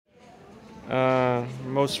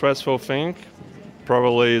Most stressful thing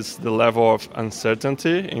probably is the level of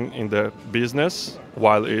uncertainty in the business.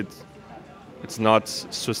 While it's not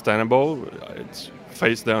sustainable, it's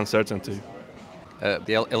face the uncertainty.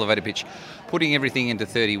 The elevator pitch. Putting everything into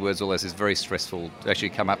 30 words or less is very stressful to actually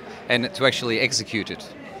come up and to actually execute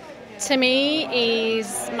it. To me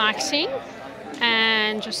is marketing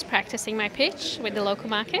and just practicing my pitch with the local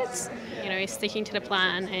markets. Sticking to the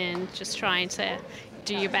plan and just trying to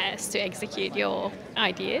do your best to execute your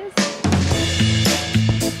ideas.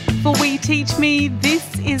 For We Teach Me,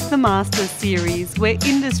 this is the Master Series, where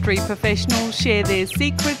industry professionals share their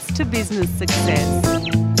secrets to business success.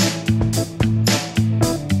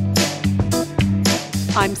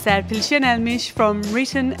 I'm Sadpil Shenalmish from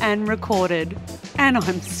Written and Recorded, and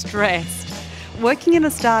I'm stressed. Working in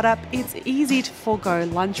a startup, it's easy to forego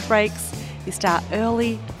lunch breaks. You start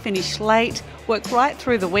early, finish late, work right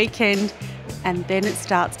through the weekend, and then it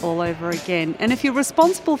starts all over again. And if you're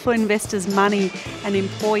responsible for investors' money and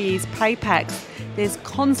employees' pay packs, there's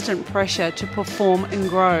constant pressure to perform and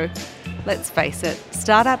grow. Let's face it,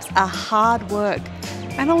 startups are hard work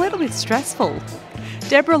and a little bit stressful.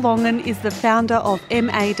 Deborah Longan is the founder of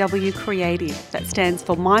MAW Creative. That stands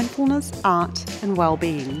for Mindfulness, Art and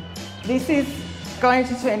Wellbeing. This is going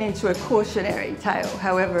to turn into a cautionary tale,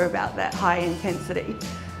 however, about that high intensity.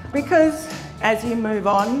 Because as you move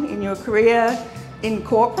on in your career in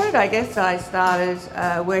corporate, I guess I started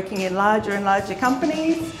working in larger and larger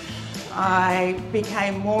companies. I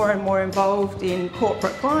became more and more involved in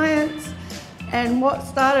corporate clients. And what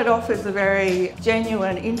started off as a very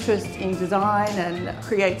genuine interest in design and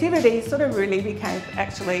creativity sort of really became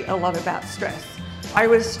actually a lot about stress. I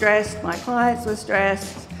was stressed, my clients were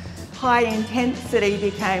stressed. High intensity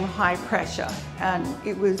became high pressure, and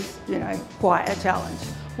it was, quite a challenge.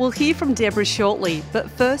 We'll hear from Deborah shortly, but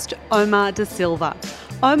first, Omar Da Silva.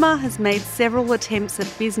 Omar has made several attempts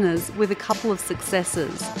at business with a couple of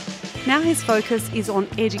successes. Now his focus is on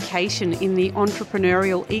education in the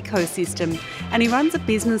entrepreneurial ecosystem, and he runs a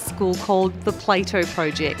business school called the Plato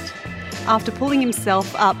Project. After pulling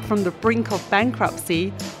himself up from the brink of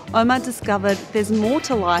bankruptcy, Omar discovered there's more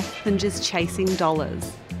to life than just chasing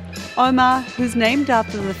dollars. Omar, who's named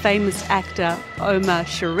after the famous actor Omar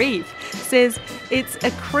Sharif, says it's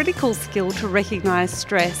a critical skill to recognise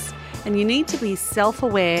stress, and you need to be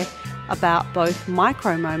self-aware about both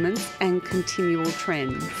micro moments and continual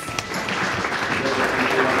trends.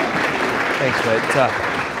 Thanks, mate.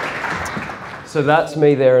 So that's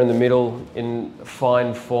me there in the middle in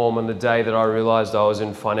fine form on the day that I realised I was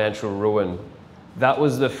in financial ruin. That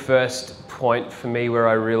was the first point for me where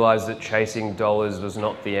I realised that chasing dollars was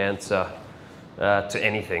not the answer to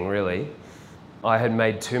anything, really. I had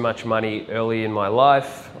made too much money early in my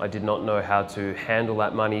life. I did not know how to handle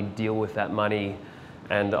that money, deal with that money,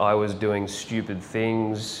 and I was doing stupid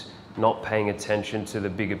things, not paying attention to the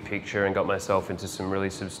bigger picture, and got myself into some really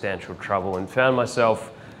substantial trouble and found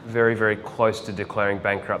myself very, very close to declaring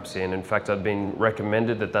bankruptcy. And in fact, I'd been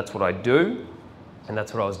recommended that that's what I do, and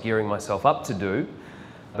that's what I was gearing myself up to do.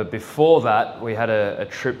 But before that, we had a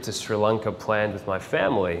trip to Sri Lanka planned with my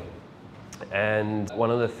family. And one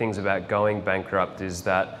of the things about going bankrupt is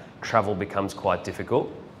that travel becomes quite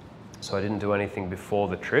difficult. So I didn't do anything before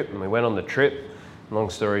the trip, and we went on the trip. Long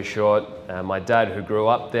story short, my dad, who grew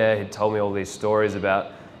up there, had told me all these stories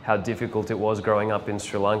about how difficult it was growing up in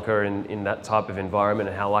Sri Lanka in that type of environment,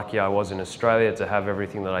 and how lucky I was in Australia to have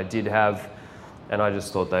everything that I did have. And I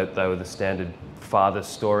just thought they were the standard father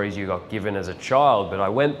stories you got given as a child. But I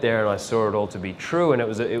went there and I saw it all to be true, and it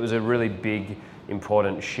was a really big,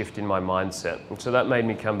 important shift in my mindset. And so that made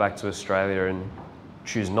me come back to Australia and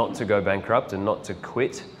choose not to go bankrupt and not to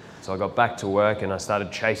quit. So I got back to work and I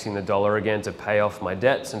started chasing the dollar again to pay off my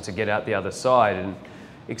debts and to get out the other side and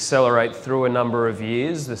accelerate through a number of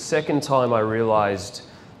years. The second time I realized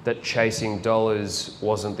that chasing dollars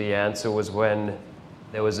wasn't the answer was when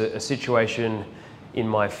there was a situation in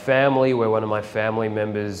my family where one of my family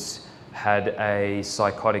members had a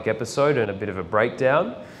psychotic episode and a bit of a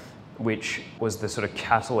breakdown, which was the sort of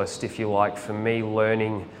catalyst, if you like, for me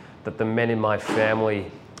learning that the men in my family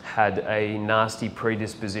had a nasty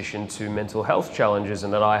predisposition to mental health challenges,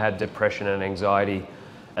 and that I had depression and anxiety,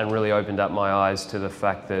 and really opened up my eyes to the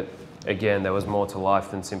fact that, again, there was more to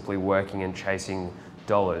life than simply working and chasing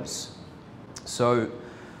dollars. So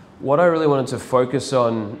what I really wanted to focus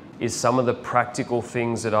on is some of the practical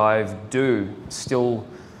things that I do still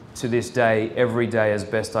to this day, every day as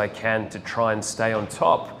best I can, to try and stay on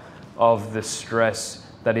top of the stress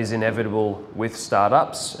that is inevitable with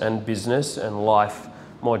startups and business and life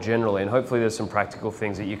more generally. And hopefully there's some practical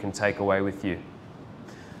things that you can take away with you.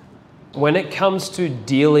 When it comes to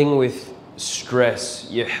dealing with stress,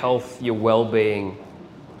 your health, your well-being,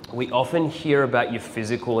 we often hear about your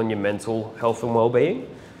physical and your mental health and well-being.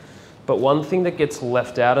 But one thing that gets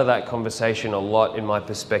left out of that conversation a lot, in my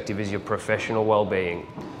perspective, is your professional well-being.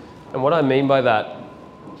 And what I mean by that,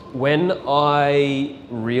 when I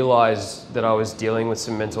realized that I was dealing with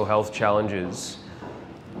some mental health challenges,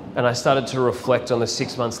 and I started to reflect on the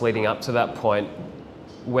 6 months leading up to that point,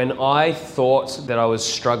 when I thought that I was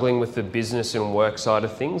struggling with the business and work side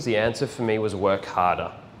of things, the answer for me was work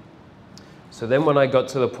harder. So then when I got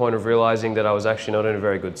to the point of realizing that I was actually not in a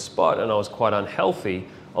very good spot and I was quite unhealthy,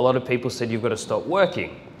 a lot of people said, you've got to stop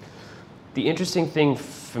working. The interesting thing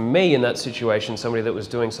for me in that situation, somebody that was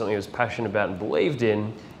doing something I was passionate about and believed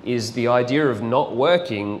in, is the idea of not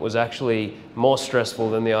working was actually more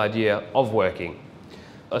stressful than the idea of working.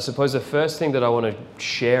 I suppose the first thing that I want to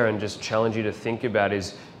share and just challenge you to think about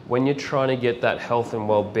is when you're trying to get that health and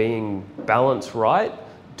well-being balance right,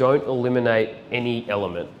 don't eliminate any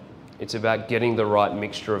element. It's about getting the right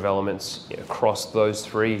mixture of elements across those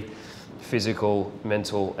three physical,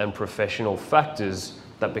 mental, and professional factors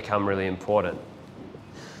that become really important.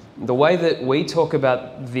 The way that we talk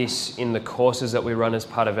about this in the courses that we run as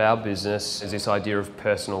part of our business is this idea of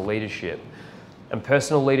personal leadership. And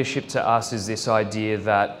personal leadership to us is this idea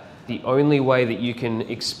that the only way that you can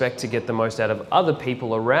expect to get the most out of other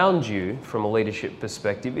people around you from a leadership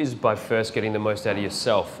perspective is by first getting the most out of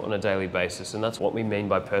yourself on a daily basis. And that's what we mean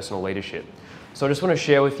by personal leadership. So I just want to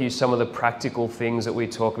share with you some of the practical things that we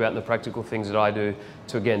talk about and the practical things that I do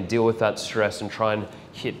to, again, deal with that stress and try and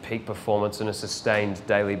hit peak performance on a sustained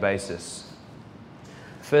daily basis.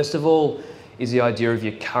 First of all is the idea of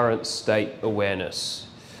your current state awareness.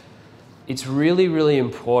 It's really, really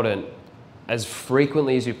important as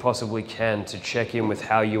frequently as you possibly can to check in with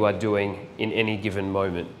how you are doing in any given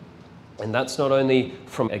moment. And that's not only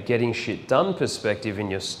from a getting shit done perspective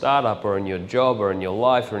in your startup or in your job or in your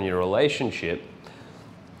life or in your relationship.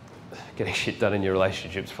 Getting shit done in your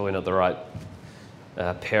relationship is probably not the right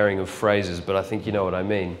pairing of phrases, but I think you know what I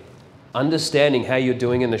mean. Understanding how you're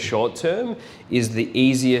doing in the short term is the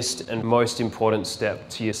easiest and most important step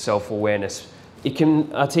to your self-awareness. It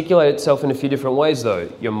can articulate itself in a few different ways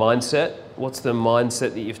though. Your mindset. What's the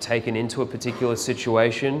mindset that you've taken into a particular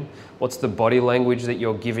situation? What's the body language that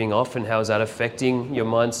you're giving off and how is that affecting your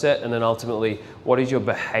mindset? And then ultimately, what is your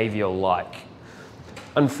behavior like?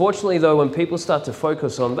 Unfortunately though, when people start to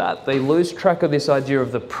focus on that, they lose track of this idea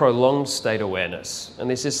of the prolonged state awareness. And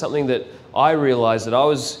this is something that I realized that I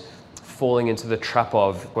was falling into the trap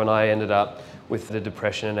of when I ended up with the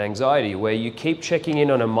depression and anxiety, where you keep checking in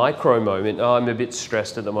on a micro moment. Oh, I'm a bit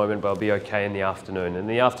stressed at the moment, but I'll be okay in the afternoon. And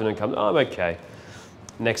the afternoon comes, oh, I'm okay.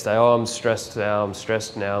 Next day, oh, I'm stressed now, I'm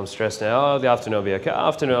stressed now, I'm stressed now. Oh, the afternoon will be okay.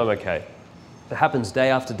 Afternoon, I'm okay. It happens day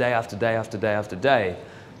after day after day after day after day.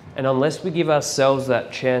 And unless we give ourselves that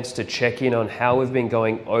chance to check in on how we've been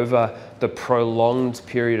going over the prolonged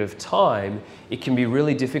period of time, it can be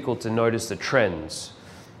really difficult to notice the trends.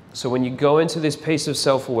 So when you go into this piece of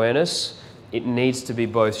self-awareness, it needs to be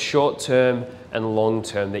both short-term and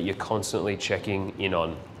long-term that you're constantly checking in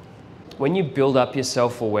on. When you build up your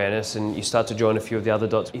self-awareness and you start to join a few of the other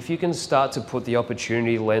dots, if you can start to put the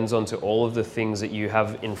opportunity lens onto all of the things that you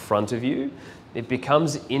have in front of you, it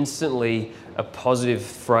becomes instantly a positive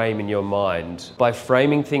frame in your mind. By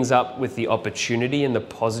framing things up with the opportunity and the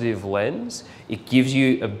positive lens, it gives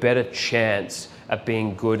you a better chance at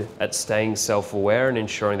being good at staying self-aware and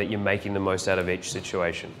ensuring that you're making the most out of each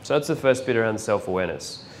situation. So that's the first bit around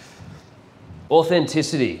self-awareness.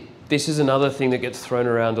 Authenticity. This is another thing that gets thrown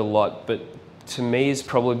around a lot, but to me has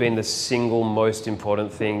probably been the single most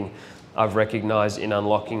important thing I've recognized in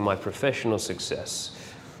unlocking my professional success.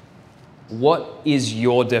 What is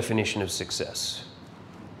your definition of success?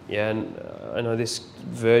 Yeah, and I know this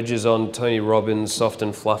verges on Tony Robbins' soft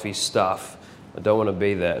and fluffy stuff. I don't want to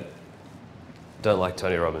be there. Don't like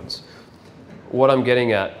Tony Robbins. What I'm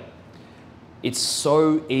getting at, it's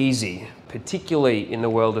so easy, particularly in the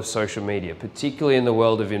world of social media, particularly in the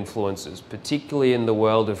world of influencers, particularly in the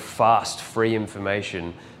world of fast, free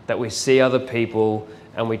information, that we see other people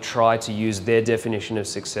and we try to use their definition of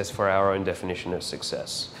success for our own definition of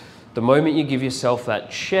success. The moment you give yourself that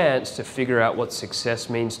chance to figure out what success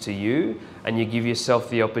means to you and you give yourself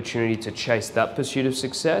the opportunity to chase that pursuit of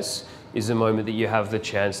success is the moment that you have the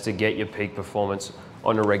chance to get your peak performance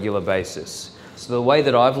on a regular basis. So the way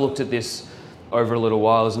that I've looked at this over a little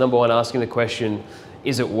while is, number one, asking the question,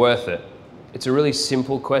 is it worth it? It's a really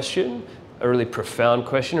simple question, a really profound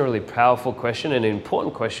question, a really powerful question, and an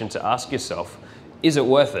important question to ask yourself. Is it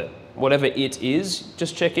worth it? Whatever it is,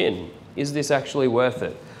 just check in. Is this actually worth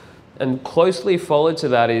it? And closely followed to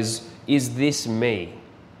that is this me?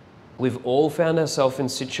 We've all found ourselves in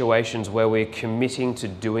situations where we're committing to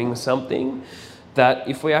doing something that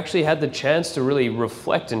if we actually had the chance to really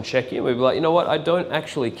reflect and check in, we'd be like, you know what, I don't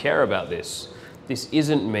actually care about this. This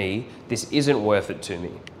isn't me. This isn't worth it to me.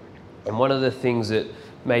 And one of the things that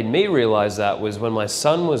made me realize that was when my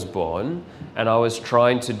son was born and I was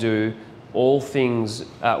trying to do all things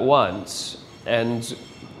at once. And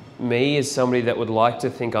me, as somebody that would like to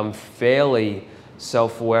think I'm fairly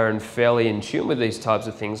self-aware and fairly in tune with these types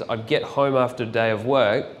of things, I'd get home after a day of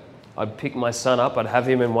work, I'd pick my son up, I'd have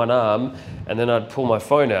him in one arm, and then I'd pull my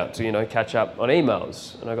phone out to, catch up on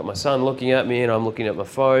emails. And I got my son looking at me and I'm looking at my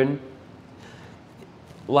phone.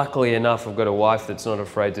 Luckily enough, I've got a wife that's not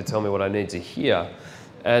afraid to tell me what I need to hear.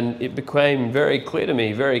 And it became very clear to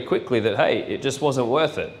me very quickly that, hey, it just wasn't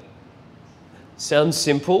worth it. Sounds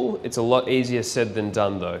simple, it's a lot easier said than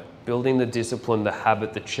done though. Building the discipline, the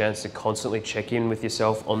habit, the chance to constantly check in with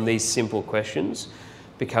yourself on these simple questions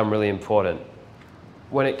become really important.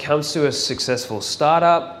 When it comes to a successful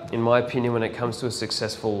startup, in my opinion, when it comes to a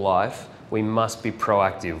successful life, we must be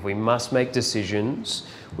proactive. We must make decisions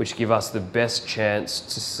which give us the best chance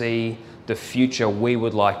to see the future we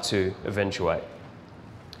would like to eventuate.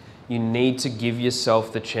 You need to give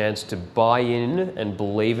yourself the chance to buy in and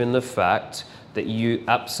believe in the fact that you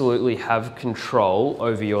absolutely have control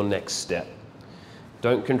over your next step.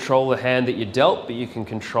 Don't control the hand that you're dealt, but you can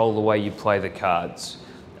control the way you play the cards.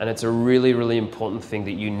 And it's a really, really important thing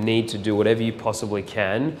that you need to do whatever you possibly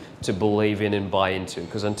can to believe in and buy into.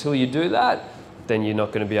 Because until you do that, then you're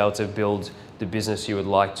not going to be able to build the business you would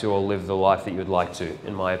like to or live the life that you would like to,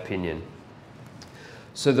 in my opinion.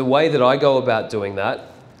 So the way that I go about doing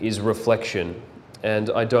that is reflection.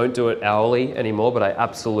 And I don't do it hourly anymore, but I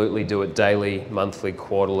absolutely do it daily, monthly,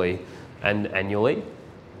 quarterly, and annually.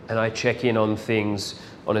 And I check in on things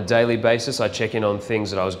on a daily basis. I check in on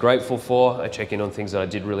things that I was grateful for. I check in on things that I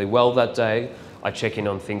did really well that day. I check in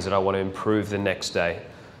on things that I want to improve the next day.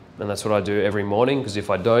 And that's what I do every morning, because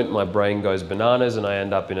if I don't, my brain goes bananas and I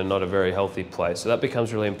end up in not a very healthy place. So that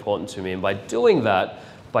becomes really important to me. And by doing that,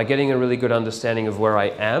 by getting a really good understanding of where I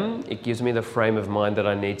am, it gives me the frame of mind that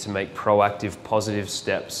I need to make proactive, positive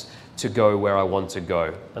steps to go where I want to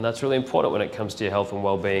go. And that's really important when it comes to your health and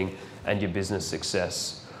well-being and your business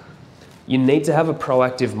success. You need to have a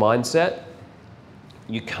proactive mindset.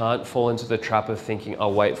 You can't fall into the trap of thinking,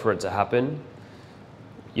 I'll wait for it to happen.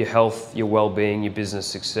 Your health, your well-being, your business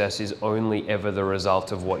success is only ever the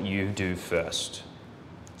result of what you do first.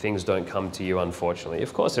 Things don't come to you, unfortunately.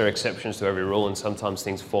 Of course, there are exceptions to every rule and sometimes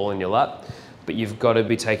things fall in your lap, but you've got to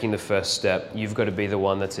be taking the first step. You've got to be the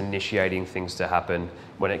one that's initiating things to happen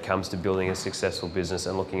when it comes to building a successful business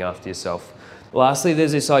and looking after yourself. Lastly,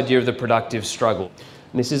 there's this idea of the productive struggle.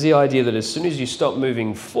 And this is the idea that as soon as you stop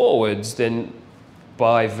moving forwards, then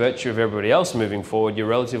by virtue of everybody else moving forward, you're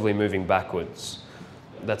relatively moving backwards.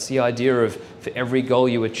 That's the idea of, for every goal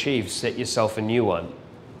you achieve, set yourself a new one.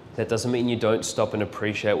 That doesn't mean you don't stop and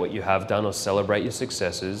appreciate what you have done or celebrate your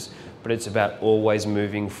successes, but it's about always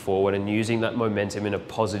moving forward and using that momentum in a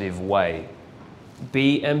positive way.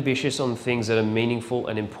 Be ambitious on things that are meaningful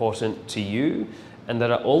and important to you and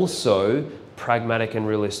that are also pragmatic and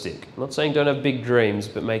realistic. I'm not saying don't have big dreams,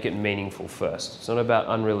 but make it meaningful first. It's not about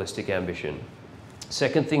unrealistic ambition.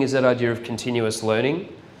 Second thing is that idea of continuous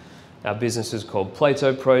learning. Our business is called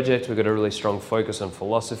Plato Project. We've got a really strong focus on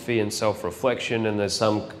philosophy and self-reflection, and there's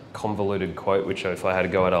some convoluted quote, which if I had to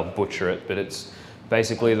go at, I'll butcher it, but it's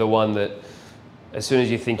basically the one that as soon as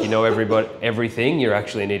you think you know everything, you're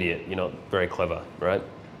actually an idiot. You're not very clever, right?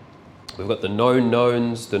 We've got the known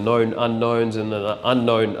knowns, the known unknowns, and the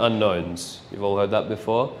unknown unknowns. You've all heard that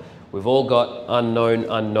before? We've all got unknown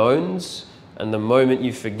unknowns, and the moment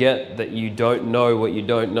you forget that you don't know what you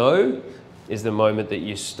don't know is the moment that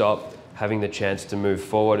you stop having the chance to move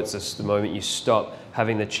forward. It's just the moment you stop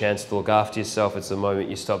having the chance to look after yourself. It's the moment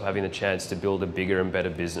you stop having the chance to build a bigger and better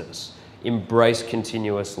business. Embrace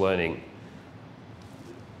continuous learning.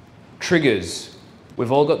 Triggers.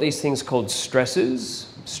 We've all got these things called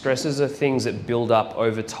stresses. Stresses are things that build up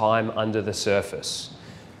over time under the surface.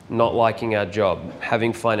 Not liking our job,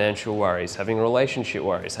 having financial worries, having relationship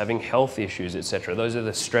worries, having health issues, etc. Those are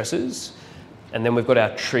the stresses. And then we've got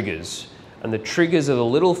our triggers. And the triggers are the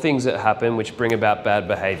little things that happen which bring about bad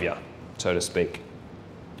behavior, so to speak.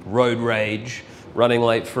 Road rage, running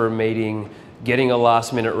late for a meeting, getting a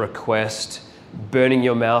last minute request, burning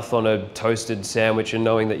your mouth on a toasted sandwich and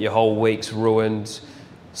knowing that your whole week's ruined.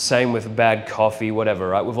 Same with bad coffee, whatever,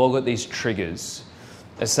 right? We've all got these triggers.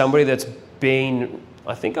 As somebody that's been,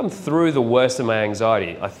 I think I'm through the worst of my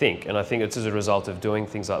anxiety, and I think it's as a result of doing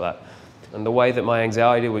things like that. And the way that my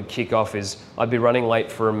anxiety would kick off is I'd be running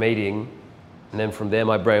late for a meeting And then from there,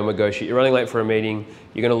 my brain would go, shit, you're running late for a meeting,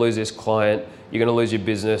 you're gonna lose this client, you're gonna lose your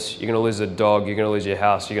business, you're gonna lose a dog, you're gonna lose your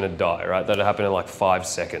house, you're gonna die, right? That'd happen in like 5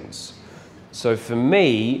 seconds. So for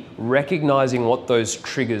me, recognizing what those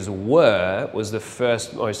triggers were was the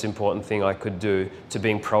first most important thing I could do to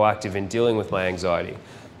being proactive in dealing with my anxiety.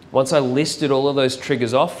 Once I listed all of those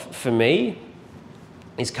triggers off, for me,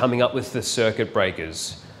 is coming up with the circuit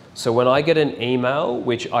breakers. So when I get an email,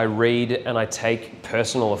 which I read and I take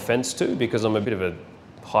personal offense to because I'm a bit of a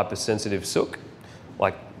hypersensitive sook,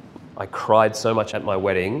 like I cried so much at my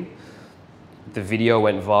wedding, the video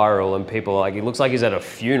went viral and people are like, it looks like he's at a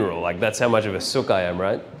funeral. Like that's how much of a sook I am,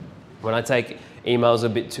 right? When I take emails a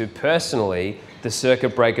bit too personally, the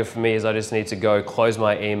circuit breaker for me is I just need to go close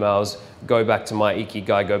my emails, go back to my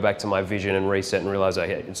ikigai, go back to my vision and reset and realize, oh,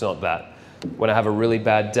 hey, it's not that. When I have a really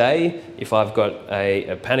bad day, if I've got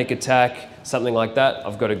a panic attack, something like that,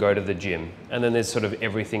 I've got to go to the gym. And then there's sort of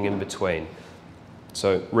everything in between.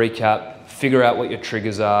 So recap, figure out what your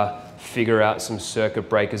triggers are, figure out some circuit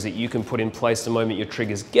breakers that you can put in place the moment your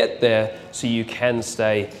triggers get there so you can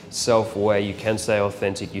stay self-aware, you can stay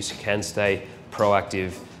authentic, you can stay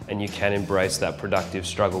proactive, and you can embrace that productive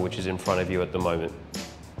struggle which is in front of you at the moment.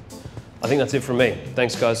 I think that's it from me.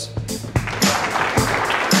 Thanks, guys.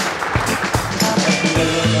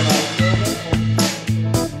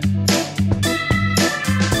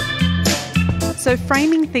 So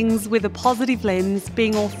framing things with a positive lens,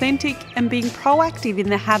 being authentic and being proactive in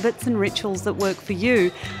the habits and rituals that work for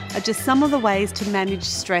you are just some of the ways to manage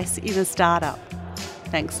stress in a startup.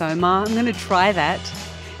 Thanks, Omar. I'm going to try that.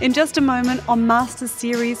 In just a moment on Masters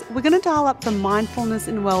Series, we're going to dial up the mindfulness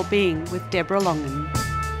and well-being with Deborah Longan.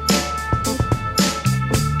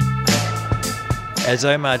 As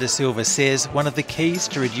Omar Da Silva says, one of the keys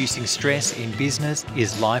to reducing stress in business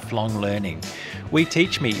is lifelong learning. We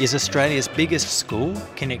Teach Me is Australia's biggest school,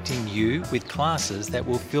 connecting you with classes that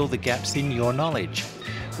will fill the gaps in your knowledge.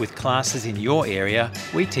 With classes in your area,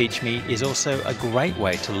 We Teach Me is also a great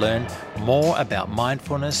way to learn more about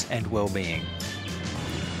mindfulness and well-being.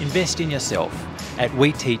 Invest in yourself at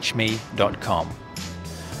weteachme.com.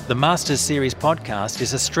 The Masters Series podcast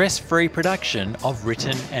is a stress-free production of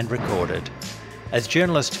Written and Recorded. As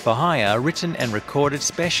journalists for hire, Written and Recorded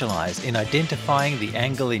specialise in identifying the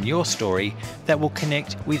angle in your story that will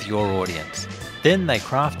connect with your audience. Then they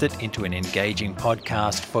craft it into an engaging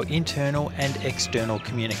podcast for internal and external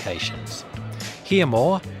communications. Hear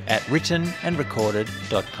more at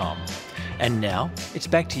writtenandrecorded.com. And now, it's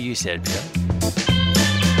back to you, Sergio.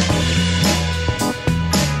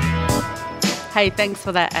 Hey, thanks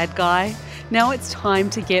for that ad, Guy. Now it's time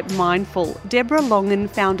to get mindful. Deborah Longan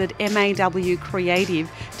founded MAW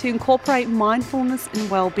Creative to incorporate mindfulness and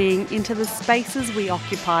well-being into the spaces we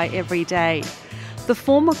occupy every day. The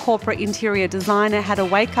former corporate interior designer had a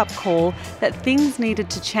wake-up call that things needed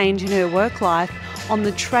to change in her work life on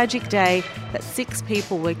the tragic day that 6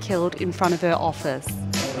 people were killed in front of her office.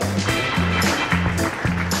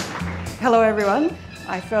 Hello everyone.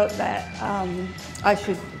 I felt that I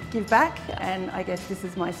should give back, and I guess this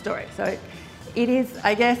is my story. So it is,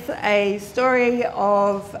 I guess, a story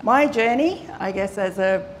of my journey, I guess, as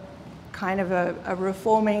a kind of a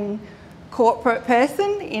reforming corporate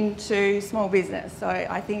person into small business. So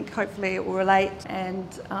I think hopefully it will relate, and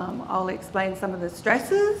I'll explain some of the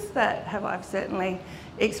stresses that I've certainly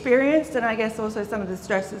experienced, and I guess also some of the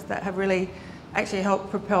stresses that have really actually helped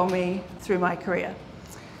propel me through my career.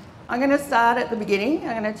 I'm going to start at the beginning.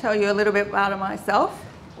 I'm going to tell you a little bit about myself.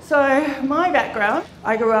 So my background,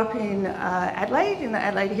 I grew up in Adelaide, in the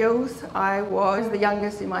Adelaide Hills. I was the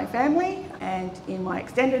youngest in my family, and in my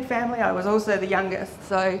extended family I was also the youngest.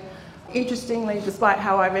 So interestingly, despite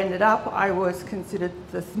how I've ended up, I was considered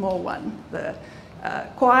the small one, the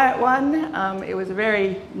quiet one. It was a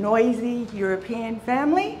very noisy European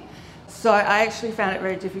family, so I actually found it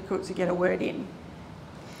very difficult to get a word in.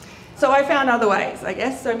 So I found other ways, I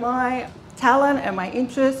guess. So my talent and my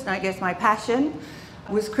interest, and I guess my passion,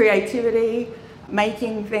 was creativity,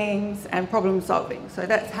 making things, and problem solving. So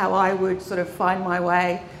that's how I would sort of find my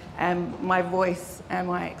way and my voice and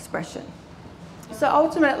my expression. So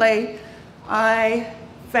ultimately, I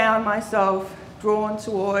found myself drawn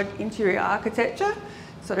toward interior architecture.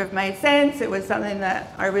 Sort of made sense. It was something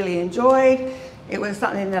that I really enjoyed. It was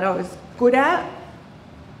something that I was good at.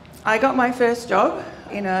 I got my first job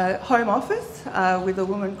in a home office with a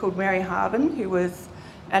woman called Mary Harvin, who was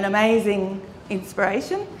an amazing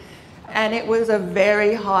inspiration, and it was a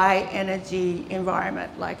very high energy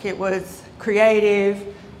environment. Like, it was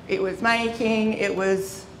creative, it was making, it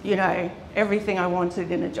was, you know, everything I wanted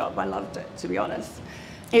in a job. I loved it, to be honest.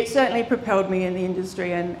 It certainly propelled me in the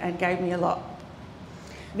industry and gave me a lot.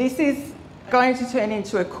 This is going to turn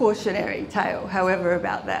into a cautionary tale, however,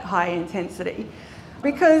 about that high intensity.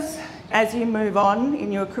 Because as you move on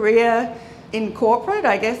in your career in corporate,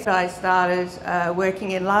 I guess I started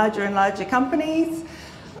working in larger and larger companies.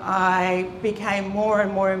 I became more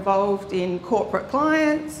and more involved in corporate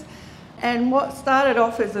clients. And what started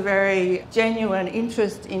off as a very genuine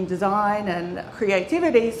interest in design and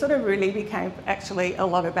creativity sort of really became actually a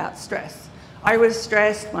lot about stress. I was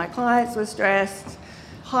stressed, my clients were stressed.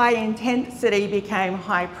 High intensity became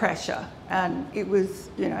high pressure, and it was,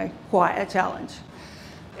 quite a challenge.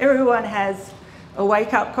 Everyone has a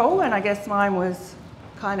wake-up call, and I guess mine was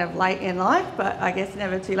kind of late in life, but I guess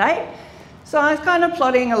never too late. So I was kind of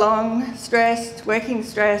plodding along, stressed, working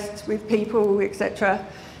stressed with people, etc.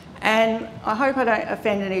 And I hope I don't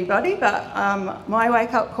offend anybody, but my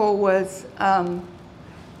wake-up call was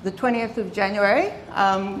the 20th of January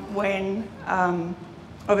when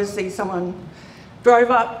obviously someone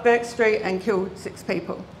drove up Burke Street and killed 6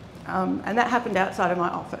 people. And that happened outside of my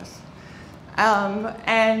office.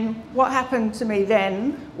 And what happened to me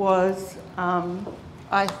then was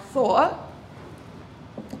I thought,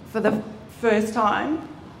 for the first time,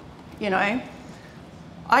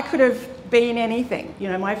 I could have been anything.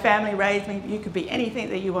 My family raised me, you could be anything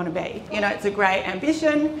that you want to be. It's a great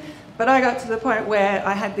ambition, but I got to the point where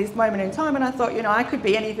I had this moment in time and I thought, I could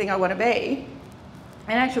be anything I want to be.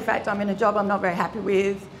 In actual fact, I'm in a job I'm not very happy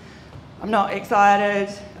with. I'm not excited.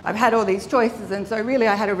 I've had all these choices, and so really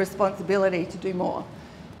I had a responsibility to do more.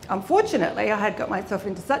 Unfortunately, I had got myself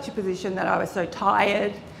into such a position that I was so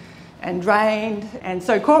tired and drained and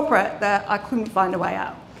so corporate that I couldn't find a way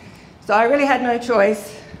out. So I really had no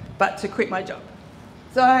choice but to quit my job.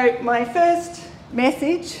 So my first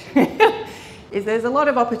message is there's a lot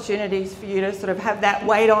of opportunities for you to sort of have that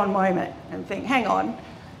wait on moment and think, hang on,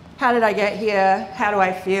 how did I get here? How do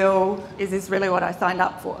I feel? Is this really what I signed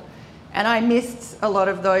up for? And I missed a lot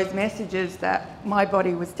of those messages that my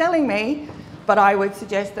body was telling me, but I would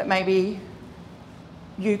suggest that maybe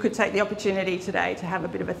you could take the opportunity today to have a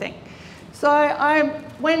bit of a think. So I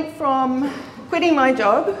went from quitting my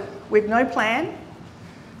job with no plan,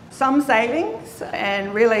 some savings,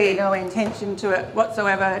 and really no intention to it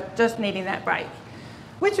whatsoever, just needing that break,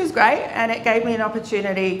 which was great, and it gave me an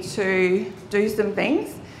opportunity to do some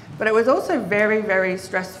things. But it was also very, very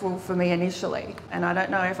stressful for me initially. And I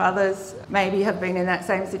don't know if others maybe have been in that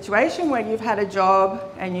same situation where you've had a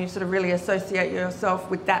job and you sort of really associate yourself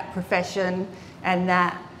with that profession and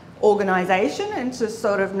that organisation, and to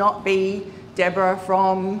sort of not be Deborah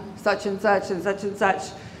from such and such and such and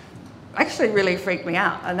such actually really freaked me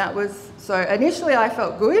out. And that was, so initially I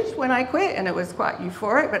felt good when I quit and it was quite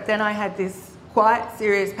euphoric, but then I had this quite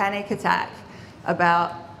serious panic attack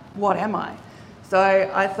about what am I?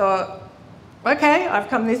 So I thought, okay, I've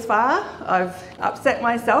come this far, I've upset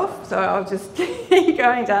myself, so I'll just keep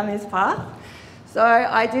going down this path. So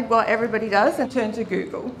I did what everybody does and turned to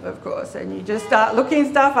Google, of course, and you just start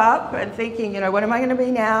looking stuff up and thinking, what am I going to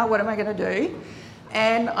be now? What am I going to do?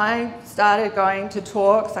 And I started going to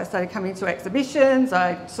talks, I started coming to exhibitions,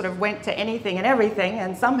 I sort of went to anything and everything,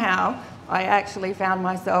 and somehow I actually found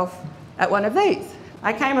myself at one of these.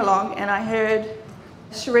 I came along and I heard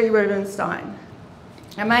Cherie Rubenstein.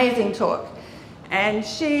 Amazing talk. And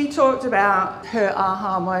she talked about her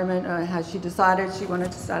aha moment and how she decided she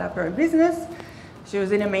wanted to start up her own business. She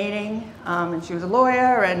was in a meeting and she was a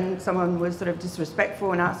lawyer, and someone was sort of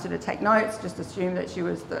disrespectful and asked her to take notes, just assumed that she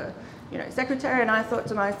was the secretary. And I thought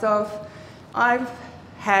to myself, I've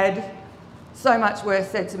had so much worse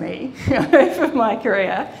said to me over my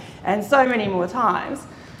career, and so many more times.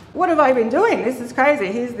 What have I been doing? This is crazy.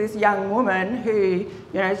 Here's this young woman who,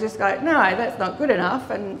 is just like, no, that's not good enough,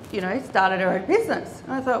 and, started her own business.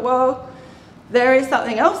 And I thought, well, there is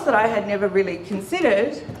something else that I had never really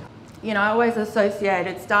considered. I always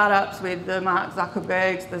associated startups with the Mark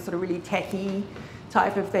Zuckerbergs, the sort of really techie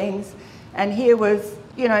type of things. And here was,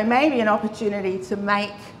 maybe an opportunity to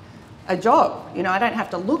make a job. I don't have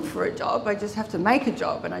to look for a job, I just have to make a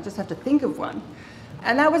job, and I just have to think of one.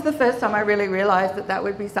 And that was the first time I really realised that that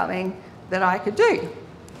would be something that I could do.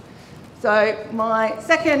 So my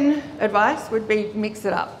second advice would be mix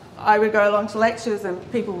it up. I would go along to lectures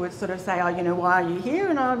and people would sort of say, oh, why are you here?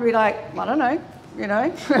 And I'd be like, I don't know,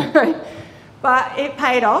 But it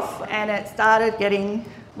paid off, and it started getting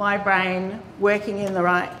my brain working in the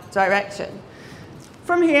right direction.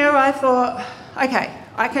 From here I thought, okay,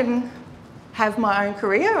 I can have my own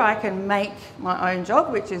career, I can make my own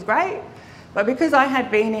job, which is great. But because I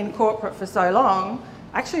had been in corporate for so long,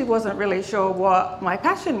 I actually wasn't really sure what my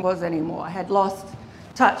passion was anymore. I had lost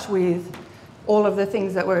touch with, all of the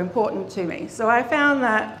things that were important to me. So I found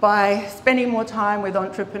that by spending more time with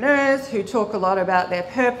entrepreneurs who talk a lot about their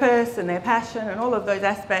purpose and their passion and all of those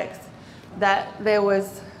aspects, that there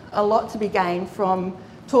was a lot to be gained from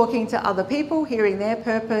talking to other people, hearing their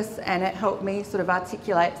purpose, and it helped me sort of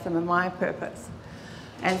articulate some of my purpose.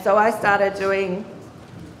 And so I started doing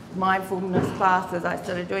mindfulness classes, I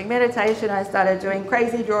started doing meditation, I started doing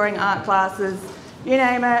crazy drawing art classes, you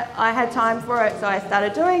name it. I had time for it, so I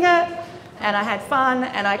started doing it, and I had fun,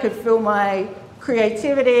 and I could feel my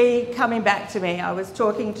creativity coming back to me. I was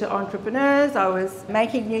talking to entrepreneurs, I was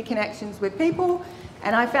making new connections with people,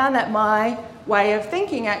 and I found that my way of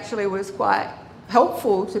thinking actually was quite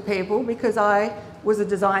helpful to people because I was a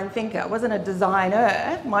design thinker. I wasn't a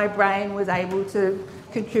designer. My brain was able to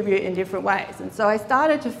contribute in different ways. And so I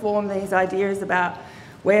started to form these ideas about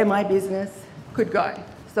where my business could go.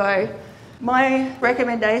 So my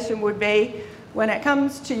recommendation would be, when it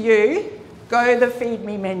comes to you, go the feed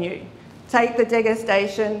me menu. Take the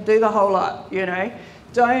degustation, do the whole lot, you know.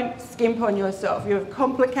 Don't skimp on yourself. You're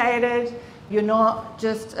complicated. You're not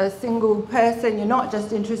just a single person. You're not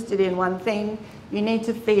just interested in one thing. You need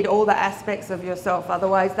to feed all the aspects of yourself.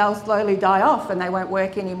 Otherwise, they'll slowly die off and they won't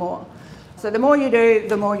work anymore. So the more you do,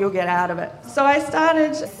 the more you'll get out of it. So I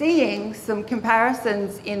started seeing some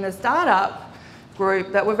comparisons in the startup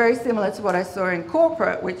group that were very similar to what I saw in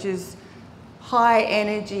corporate, which is high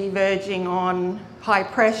energy verging on high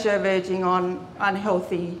pressure, verging on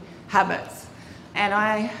unhealthy habits. And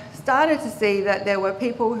I started to see that there were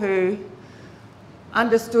people who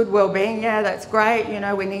understood well-being. Yeah, that's great, you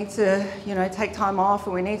know, we need to, you know, take time off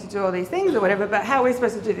and we need to do all these things or whatever, but how are we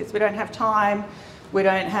supposed to do this? We don't have time, we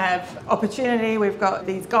don't have opportunity, we've got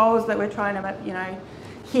these goals that we're trying to, you know,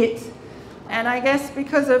 hit. And I guess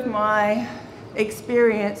because of my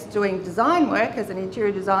experience doing design work as an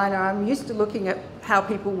interior designer, I'm used to looking at how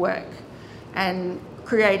people work and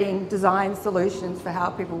creating design solutions for how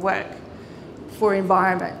people work for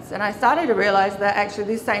environments. And I started to realise that actually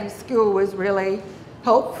this same skill was really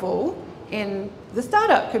helpful in the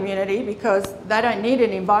startup community because they don't need an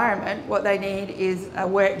environment. What they need is a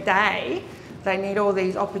work day. They need all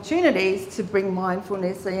these opportunities to bring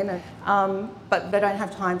mindfulness in, but they don't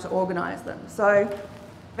have time to organise them. So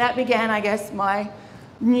that began, I guess, my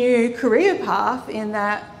new career path in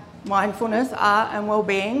that mindfulness, art and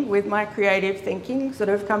well-being with my creative thinking sort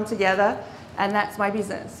of come together, and that's my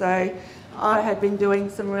business. So I had been doing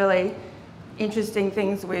some really interesting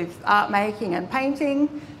things with art making and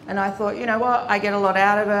painting, and I thought, you know what, I get a lot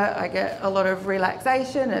out of it, I get a lot of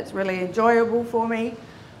relaxation, it's really enjoyable for me.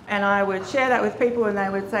 And I would share that with people and they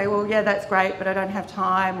would say, well, yeah, that's great, but I don't have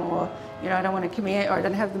time, or, you know, I don't want to commit, or I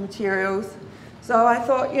don't have the materials. So I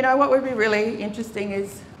thought, you know, what would be really interesting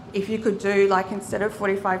is if you could do, like, instead of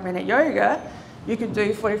 45-minute yoga, you could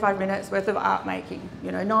do 45 minutes worth of art making,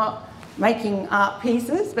 you know, not making art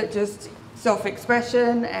pieces, but just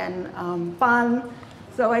self-expression and fun.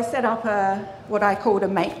 So I set up what I called a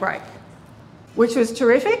make break, which was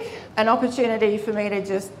terrific, an opportunity for me to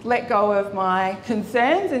just let go of my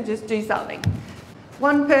concerns and just do something.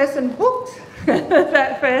 One person booked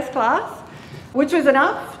that first class, which was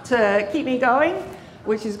enough to keep me going,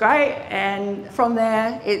 which is great. And from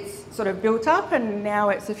there, it's sort of built up, and now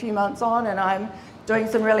it's a few months on and I'm doing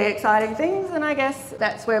some really exciting things, and I guess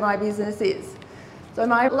that's where my business is. So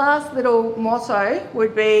my last little motto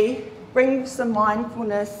would be, bring some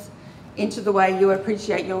mindfulness into the way you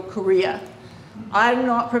appreciate your career. I'm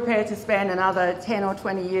not prepared to spend another 10 or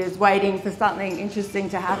 20 years waiting for something interesting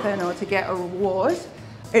to happen or to get a reward.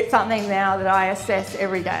 It's something now that I assess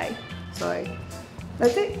every day. So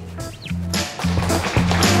that's it.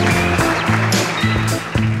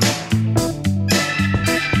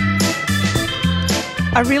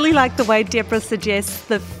 I really like the way Deborah suggests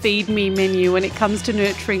the feed me menu when it comes to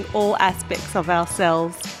nurturing all aspects of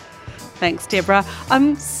ourselves. Thanks, Deborah.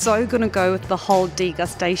 I'm so going to go with the whole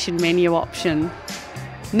degustation menu option.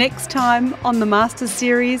 Next time on the Master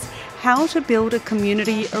Series, how to build a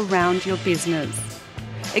community around your business.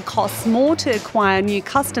 It costs more to acquire new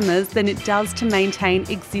customers than it does to maintain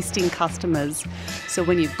existing customers. So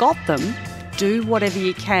when you've got them, do whatever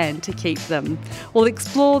you can to keep them. We'll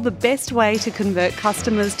explore the best way to convert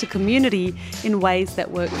customers to community in ways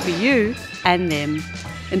that work for you and them.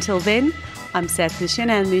 Until then, I'm Sathya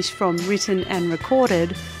Shenalnish from Written and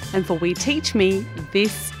Recorded, and for We Teach Me,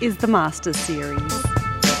 this is the Master Series.